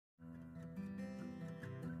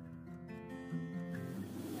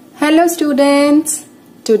Hello students,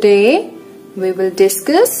 today we will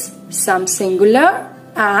discuss some singular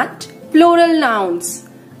and plural nouns.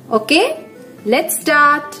 Okay, let's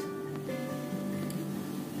start.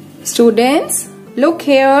 Students, look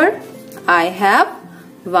here. I have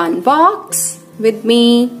one box with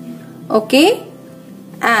me. Okay,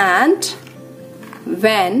 and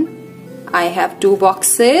when I have two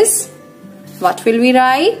boxes, what will we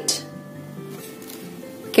write?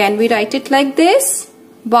 Can we write it like this?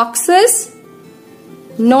 Boxes?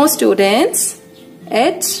 No students,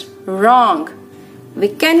 it's wrong. We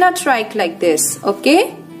cannot write like this,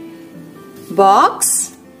 okay?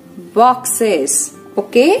 Box, boxes,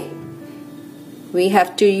 okay? We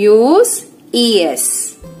have to use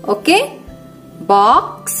ES, okay?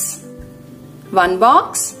 Box, one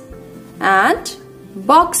box, and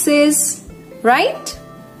boxes, right?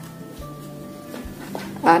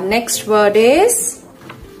 Our next word is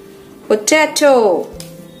potato.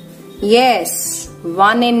 Yes,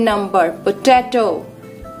 one in number, potato.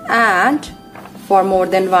 And for more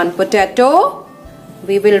than one potato,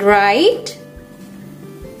 we will write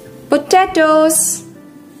potatoes.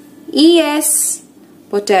 ES,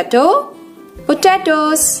 potato,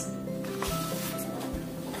 potatoes.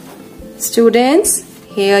 Students,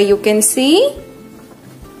 here you can see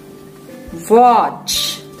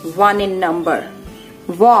watch, one in number,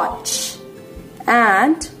 watch.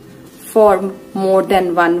 And for more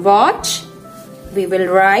than one watch, we will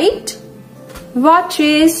write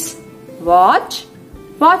watches, watch,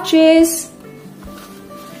 watches.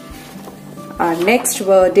 Our next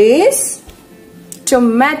word is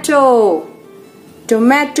tomato.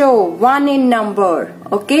 Tomato, one in number,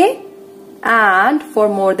 okay? And for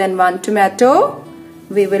more than one tomato,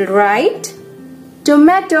 we will write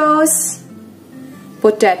tomatoes.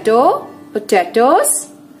 Potato,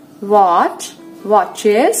 potatoes. Watch,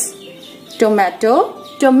 watches. Tomato,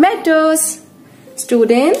 tomatoes.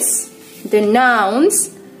 Students, the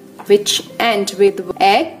nouns which end with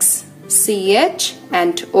X, CH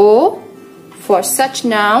and O, for such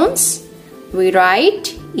nouns we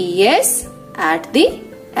write ES at the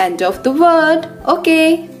end of the word,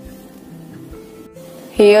 okay?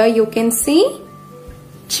 Here you can see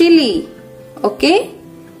chili, okay?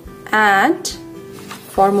 And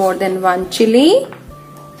for more than one chili,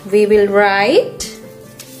 we will write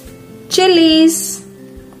chilies,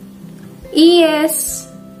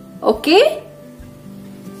 ES, okay?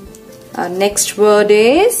 Our next word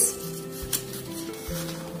is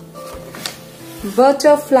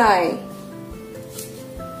butterfly,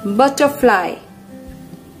 butterfly,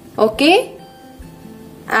 okay?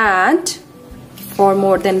 And for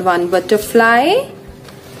more than one butterfly,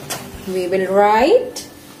 we will write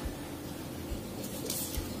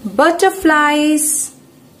butterflies.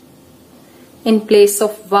 In place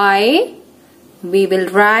of Y, we will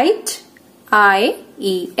write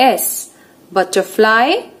IES.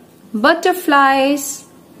 Butterfly, butterflies.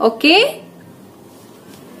 Okay?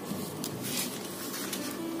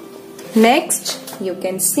 Next, you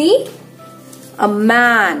can see a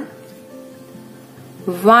man.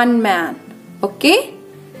 One man. Okay?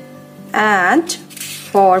 And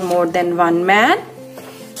for more than one man,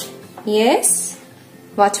 yes,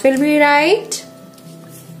 what will we write?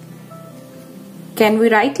 Can we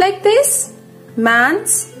write like this?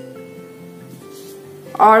 Mans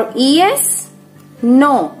or ES?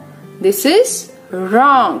 No, this is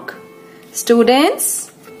wrong.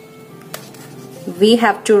 Students, we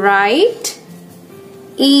have to write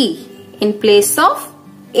E in place of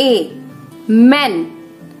A. Men.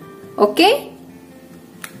 Okay?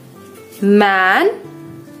 Man,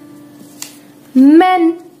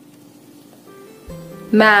 men.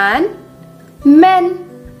 Man, men.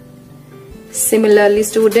 Similarly,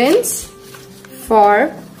 students,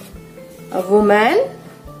 for a woman,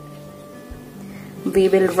 we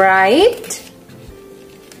will write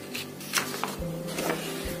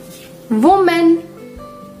woman.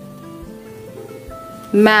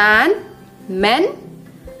 Man, men,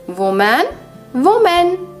 woman,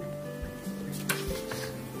 woman.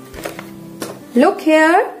 Look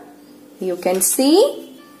here, you can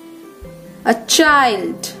see a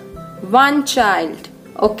child, one child,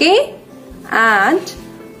 okay? And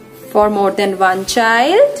for more than one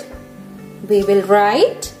child, we will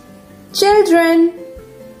write children,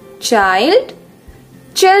 child,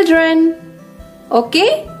 children,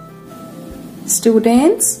 okay?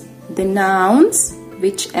 Students, the nouns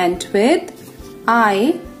which end with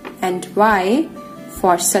I and Y,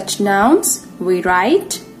 for such nouns we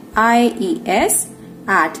write IES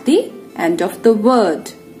at the end of the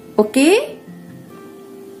word, okay?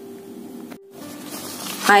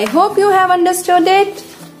 I hope you have understood it.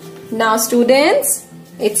 Now students,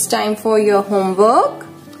 it's time for your homework.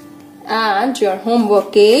 And your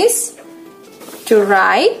homework is to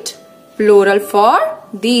write plural for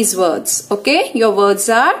these words. Okay, your words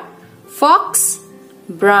are fox,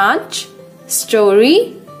 branch,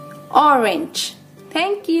 story, orange.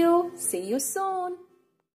 Thank you. See you soon.